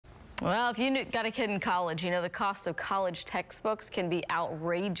Well, if you got a kid in college, you know the cost of college textbooks can be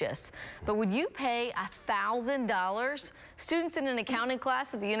outrageous. But would you pay $1,000? Students in an accounting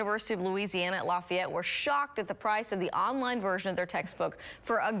class at the University of Louisiana at Lafayette were shocked at the price of the online version of their textbook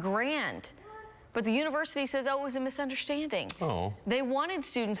for $1,000. But the university says, oh, it was a misunderstanding. Oh. They wanted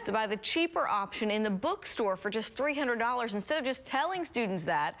students to buy the cheaper option in the bookstore for just $300. Instead of just telling students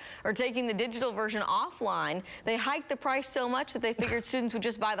that or taking the digital version offline, they hiked the price so much that they figured students would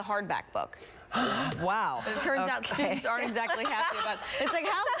just buy the hardback book. Wow. But it turns out students aren't exactly happy about it. It's like,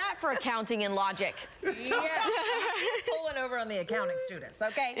 how's that for accounting and logic? Yeah. Pulling over on the accounting students,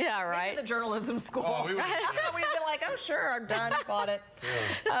 okay? Yeah, right. Maybe the journalism school. Oh, we've been like, oh, sure, I'm done, bought it.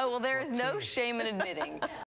 Oh, well, there is no shame in admitting